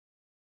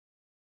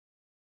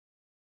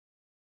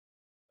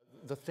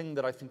the thing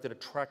that I think that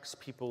attracts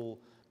people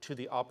to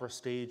the opera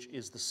stage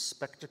is the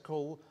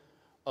spectacle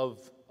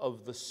of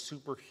the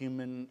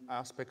superhuman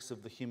aspects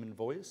of the human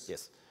voice.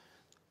 Yes.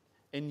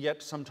 And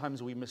yet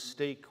sometimes we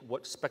mistake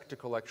what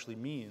spectacle actually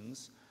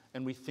means,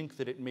 and we think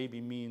that it maybe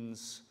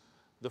means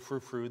the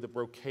frou-frou, the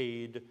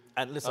brocade.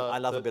 And listen, I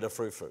love a bit of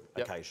frou-frou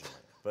occasionally,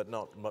 but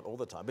not all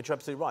the time. But you're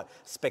absolutely right.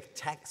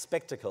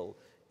 Spectacle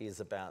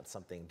is about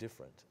something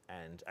different,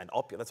 and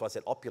that's why I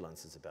said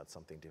opulence is about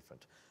something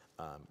different.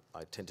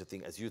 I tend to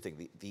think, as you think,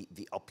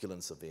 the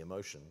opulence of the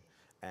emotion,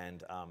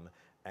 and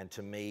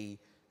to me,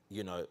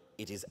 you know,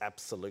 it is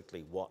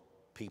absolutely what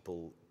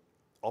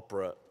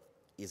opera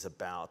is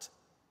about.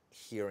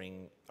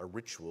 Hearing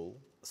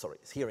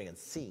and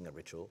seeing a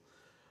ritual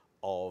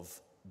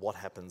of what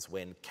happens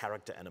when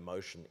character and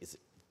emotion is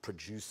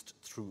produced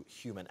through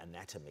human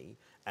anatomy,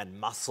 and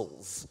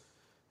muscles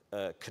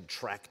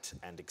contract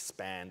and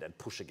expand and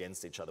push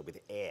against each other with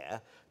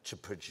air to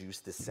produce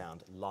this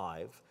sound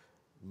live,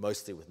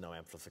 mostly with no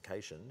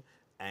amplification,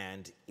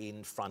 and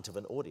in front of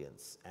an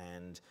audience.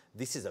 And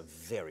this is a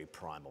very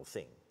primal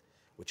thing,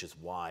 which is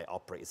why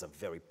opera is a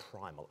very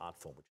primal art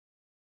form.